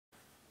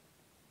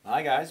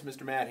Hi guys,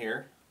 Mr. Matt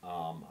here.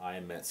 I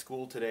am at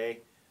school today,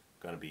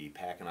 going to be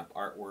packing up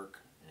artwork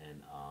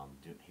and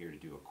here to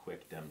do a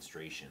quick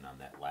demonstration on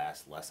that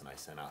last lesson I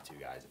sent out to you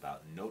guys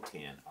about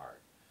Notan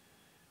Art,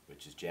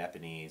 which is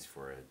Japanese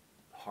for a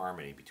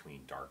harmony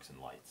between darks and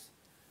lights.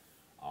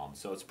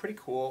 So it's a pretty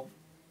cool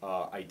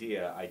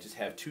idea. I just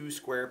have two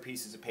square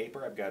pieces of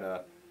paper. I've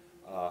got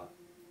a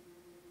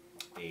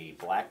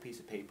black piece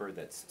of paper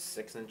that's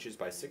 6 inches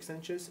by 6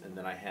 inches, and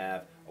then I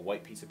have a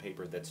white piece of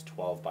paper that's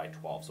 12 by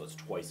 12, so it's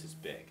twice as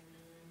big.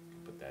 You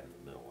can put that in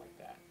the middle like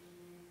that.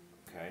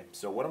 Okay,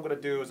 so what I'm going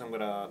to do is I'm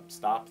going to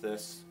stop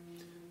this,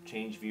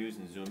 change views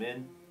and zoom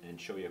in, and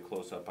show you a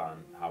close-up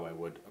on how I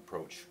would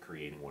approach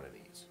creating one of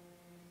these.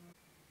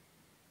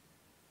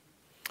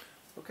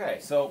 Okay,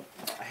 so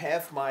I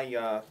have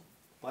my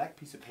black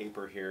piece of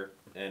paper here,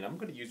 and I'm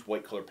going to use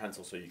white color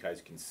pencil so you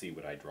guys can see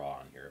what I draw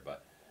on here,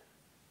 but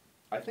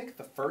I think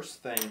the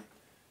first thing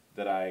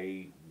that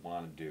I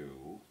want to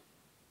do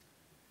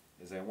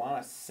is I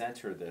want to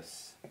center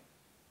this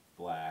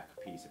black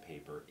piece of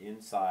paper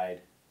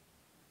inside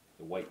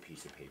the white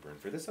piece of paper. And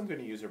for this I'm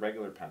going to use a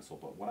regular pencil,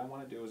 but what I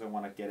want to do is I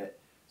want to get it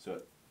so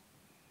it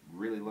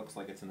really looks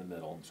like it's in the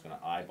middle. I'm just going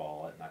to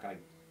eyeball it. I'm not going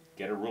to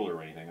get a ruler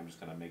or anything. I'm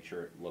just going to make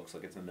sure it looks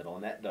like it's in the middle,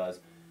 and that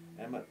does.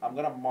 And I'm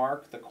going to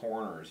mark the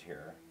corners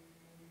here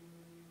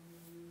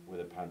with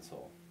a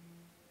pencil.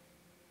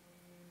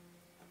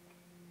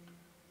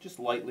 Just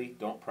lightly,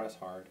 don't press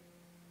hard.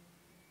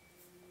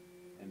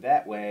 And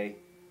that way,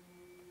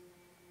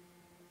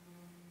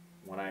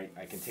 when I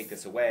can take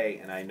this away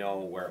and I know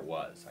where it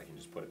was, I can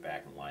just put it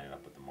back and line it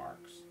up with the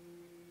marks.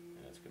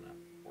 And it's going to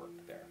work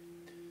there.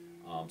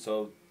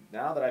 So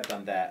now that I've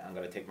done that, I'm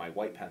going to take my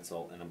white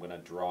pencil and I'm going to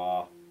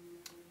draw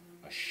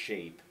a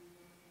shape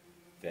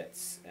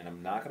that's, and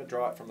I'm not going to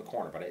draw it from the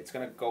corner, but it's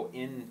going to go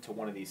into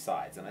one of these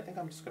sides. And I think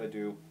I'm just going to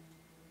do,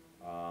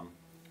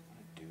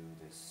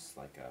 this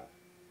like a,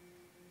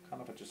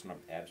 kind of just an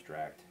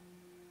abstract,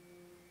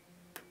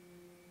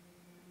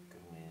 go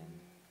in,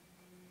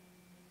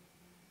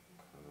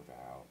 curve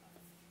out,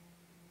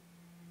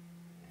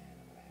 and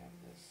I'm going to have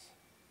this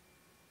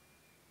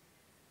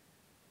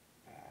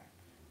back,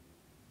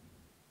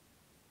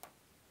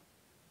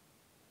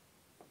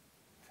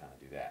 kind of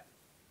do that.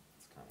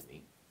 It's kind of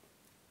neat.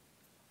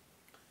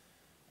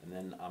 And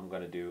then I'm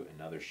going to do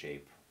another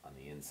shape on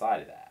the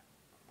inside of that.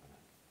 I'm going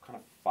to kind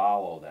of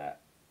follow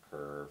that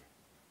curve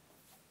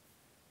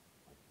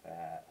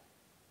that,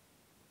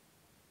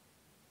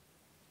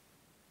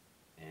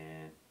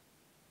 and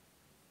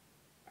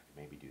I could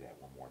maybe do that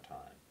one more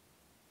time.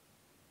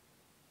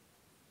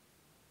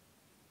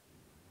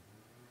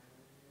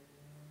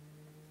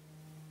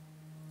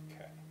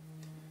 Okay.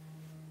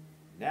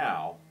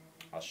 Now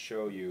I'll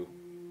show you.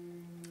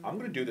 I'm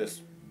going to do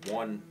this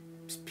one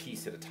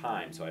piece at a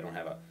time, so I don't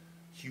have a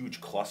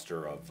huge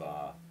cluster of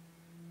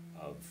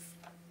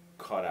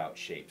cutout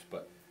shapes.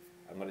 But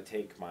I'm going to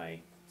take my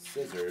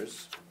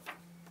scissors.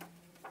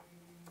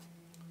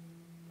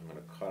 I'm going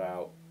to cut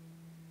out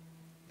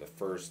the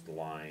first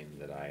line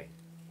that I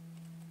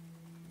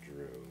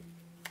drew.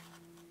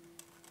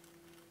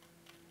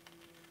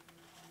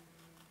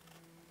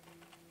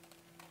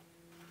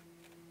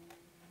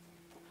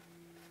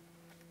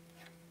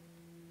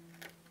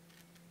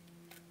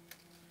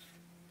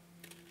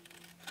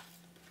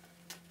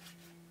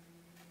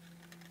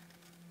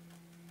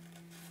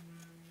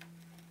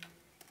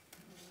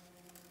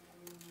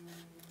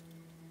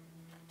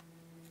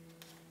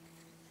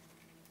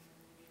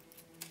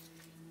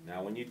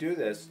 Now when you do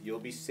this, you'll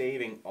be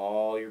saving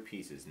all your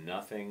pieces.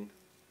 Nothing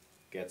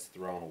gets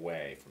thrown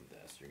away from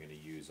this. You're going to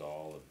use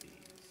all of these.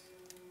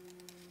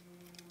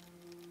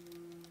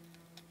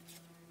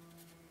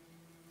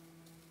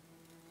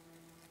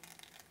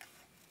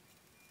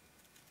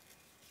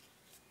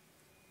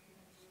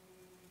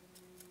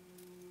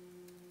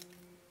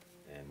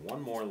 And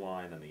one more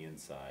line on the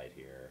inside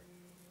here,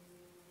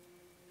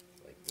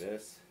 like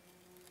this,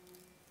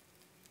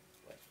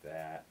 like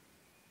that.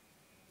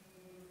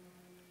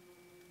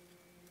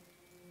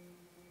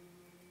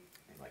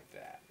 Like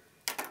that.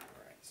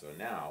 Alright, so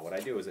now what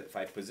I do is if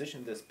I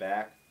position this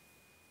back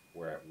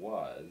where it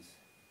was,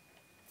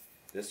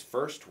 this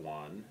first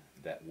one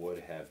that would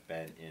have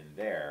been in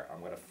there,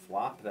 I'm going to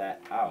flop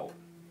that out,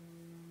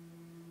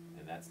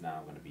 and that's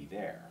now going to be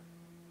there.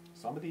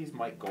 Some of these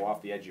might go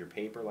off the edge of your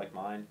paper like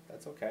mine.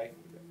 That's okay.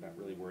 I'm not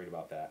really worried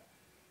about that.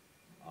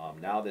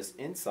 Now this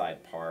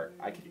inside part,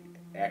 I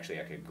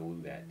could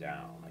glue that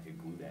down. I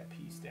could glue that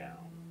piece down.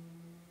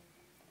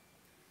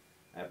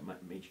 I've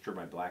made sure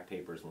my black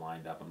paper is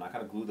lined up. I'm not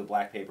going to glue the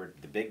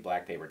big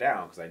black paper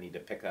down because I need to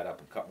pick that up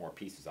and cut more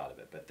pieces out of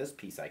it. But this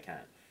piece I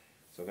can.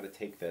 So I'm going to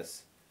take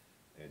this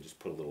and just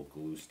put a little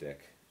glue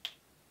stick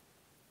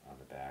on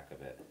the back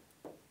of it.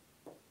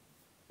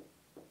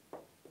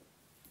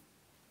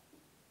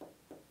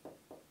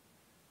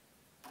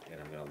 And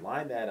I'm going to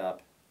line that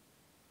up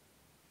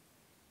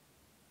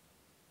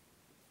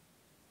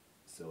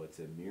so it's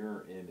a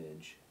mirror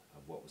image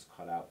of what was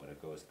cut out, but it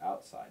goes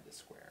outside the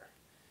square.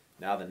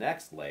 Now the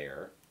next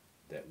layer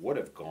that would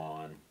have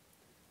gone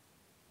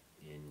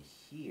in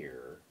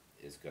here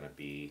is going to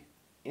be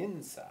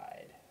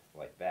inside,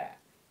 like that.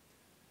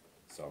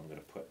 So I'm going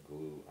to put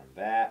glue on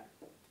that.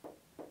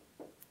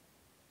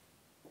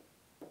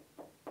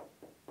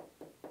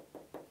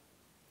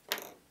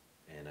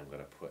 And I'm going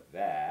to put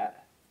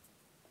that,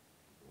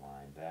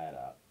 line that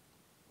up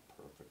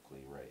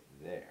perfectly right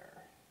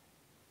there.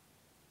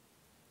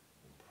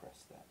 And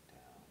press that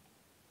down.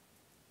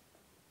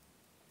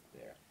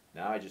 There.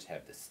 Now I just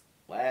have this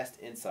last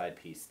inside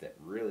piece that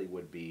really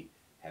would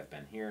have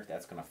been here.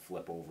 That's going to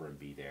flip over and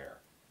be there.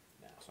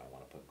 Now, so I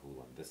want to put glue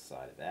on this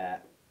side of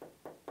that.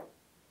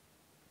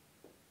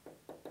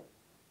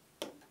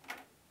 And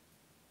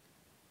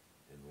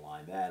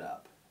line that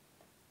up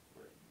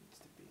where it needs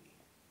to be.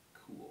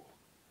 Cool.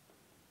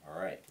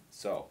 Alright,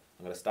 so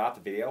I'm going to stop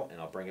the video and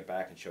I'll bring it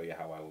back and show you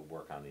how I would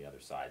work on the other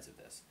sides of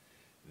this.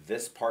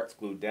 This part's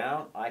glued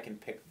down. I can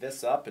pick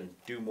this up and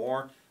do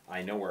more.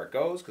 I know where it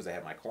goes because I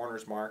have my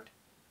corners marked.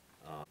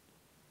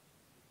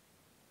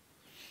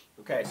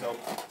 Okay, so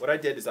what I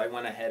did is I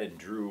went ahead and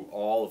drew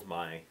all of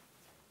my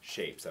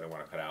shapes that I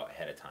want to cut out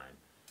ahead of time.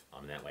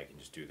 And that way I can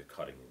just do the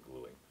cutting and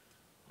gluing.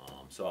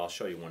 So I'll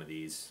show you one of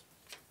these.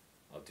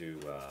 I'll do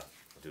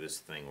this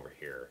thing over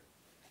here.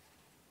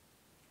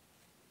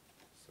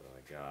 So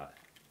I got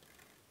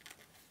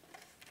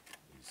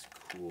these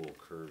cool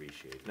curvy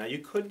shapes. Now you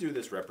could do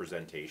this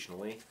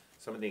representationally.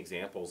 Some of the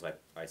examples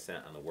I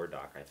sent on the Word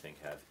doc I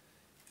think have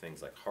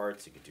things like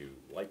hearts. You could do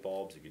light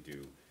bulbs. You could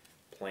do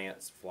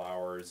plants,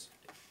 flowers.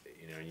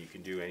 You know, you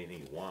can do anything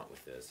you want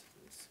with this.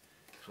 It's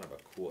kind of a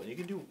cool, and you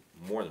can do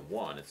more than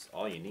one. It's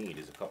all you need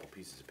is a couple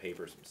pieces of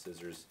paper, some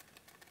scissors,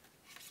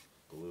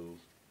 glue.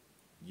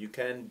 You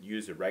can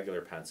use a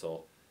regular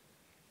pencil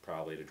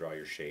probably to draw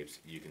your shapes.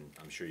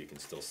 I'm sure you can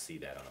still see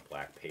that on a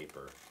black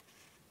paper.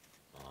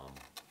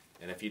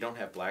 And if you don't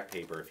have black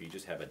paper, if you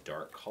just have a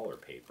dark color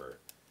paper,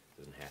 it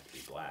doesn't have to be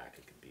black.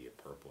 It could be a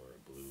purple or a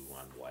blue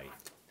on white.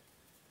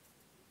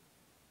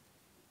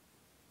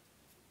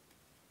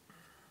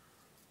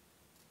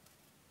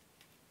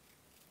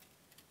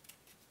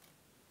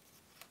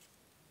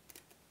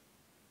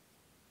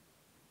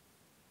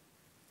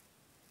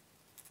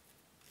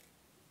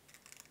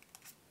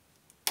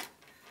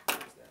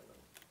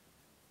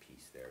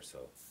 There,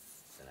 so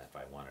then if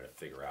I wanted to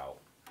figure out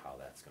how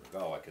that's going to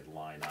go, I could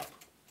line up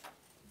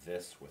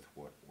this with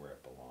where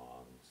it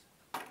belongs,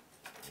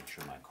 make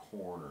sure my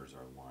corners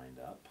are lined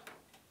up,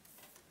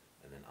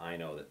 and then I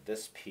know that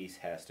this piece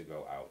has to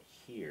go out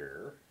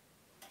here,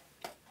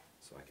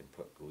 so I can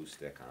put glue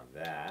stick on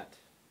that.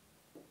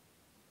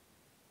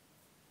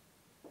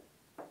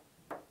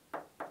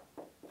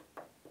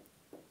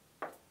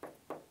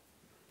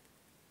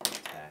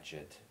 Attach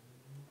it.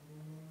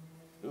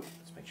 Oops,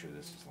 let's make sure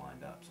this is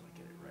lined up so I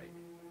get it right.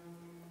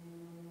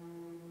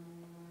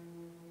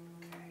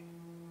 Okay.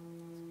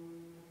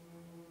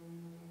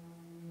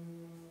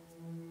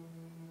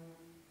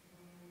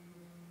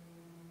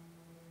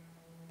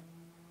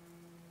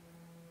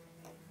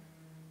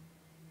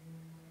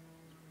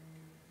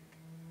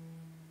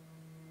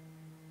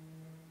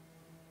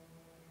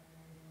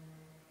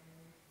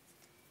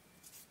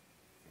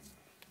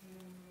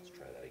 Let's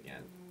try that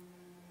again.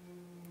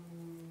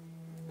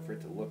 For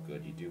it to look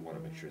good, you do want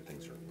to make sure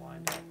things are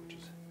lined up, which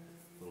is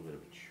a little bit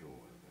of a chore.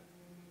 But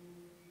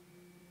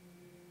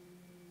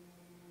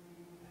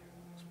there, that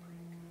looks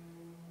pretty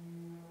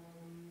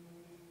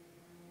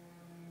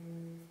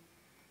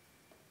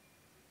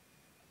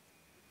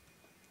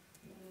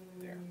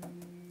good. There.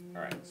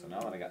 All right. So now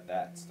that I got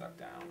that stuck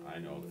down, I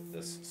know that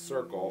this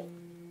circle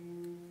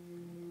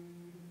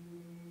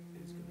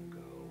is going to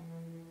go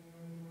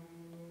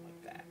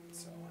like that.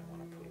 So I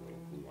want to put a little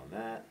glue on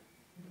that.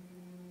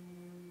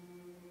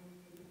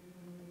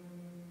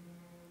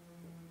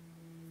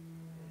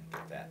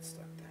 Get that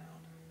stuck down.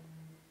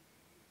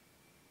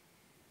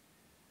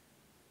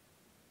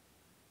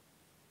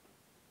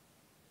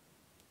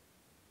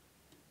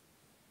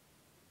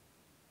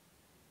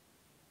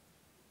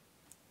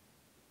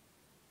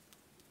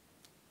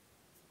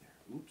 There.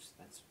 Oops,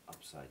 that's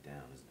upside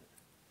down, isn't it?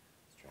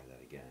 Let's try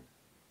that again.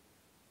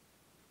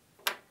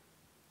 Is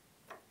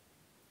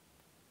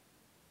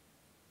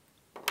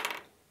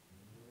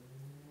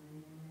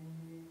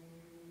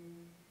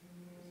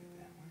it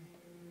that way?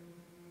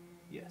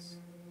 Yes.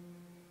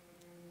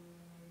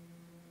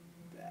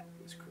 That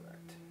is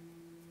correct.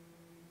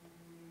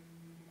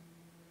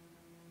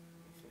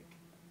 I think.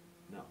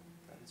 No,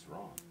 that is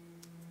wrong.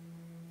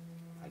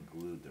 I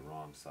glued the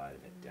wrong side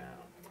of it down.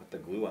 I put the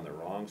glue on the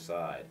wrong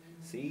side.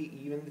 See,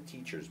 even the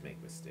teachers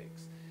make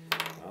mistakes.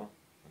 Well,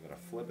 I'm going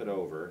to flip it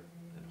over,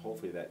 and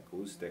hopefully that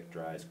glue stick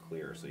dries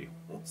clear so you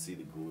won't see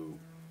the glue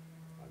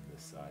on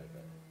this side of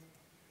it.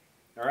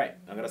 Alright,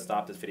 I'm going to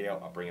stop this video.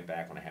 I'll bring it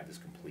back when I have this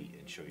complete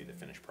and show you the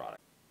finished product.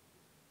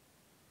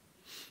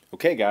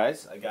 Okay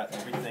guys, I got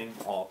everything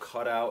all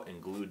cut out and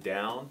glued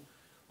down.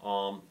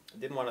 I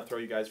didn't want to throw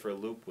you guys for a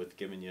loop with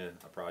giving you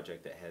a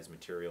project that has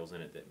materials in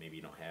it that maybe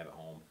you don't have at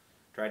home.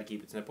 Try to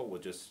keep it simple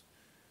with just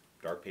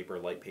dark paper,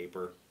 light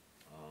paper,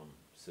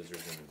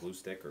 scissors and a glue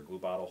stick or glue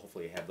bottle.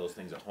 Hopefully you have those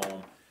things at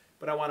home.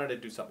 But I wanted to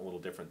do something a little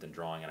different than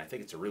drawing, and I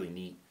think it's a really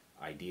neat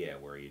idea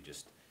where you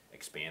just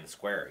expand the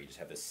square. You just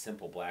have this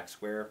simple black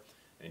square,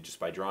 and just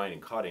by drawing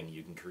and cutting,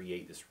 you can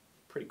create this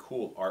pretty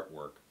cool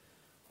artwork.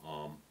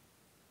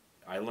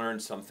 I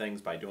learned some things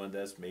by doing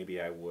this.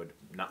 Maybe I would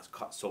not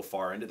cut so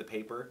far into the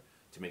paper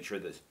to make sure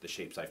that the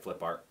shapes I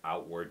flip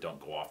outward don't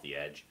go off the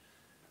edge.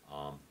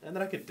 And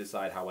then I could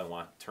decide how I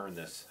want to turn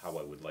this, how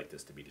I would like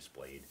this to be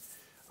displayed.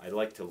 I'd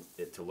like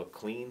it to look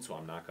clean, so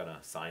I'm not going to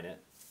sign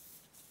it.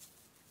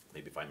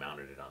 Maybe if I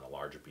mounted it on a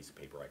larger piece of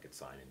paper, I could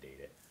sign and date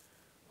it.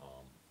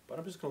 But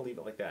I'm just going to leave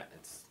it like that.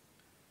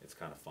 It's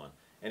kind of fun.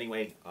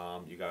 Anyway,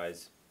 you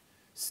guys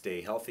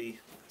stay healthy.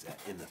 Is that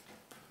in the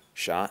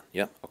shot?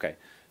 Yep. Okay.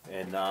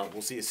 And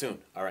we'll see you soon.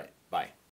 All right.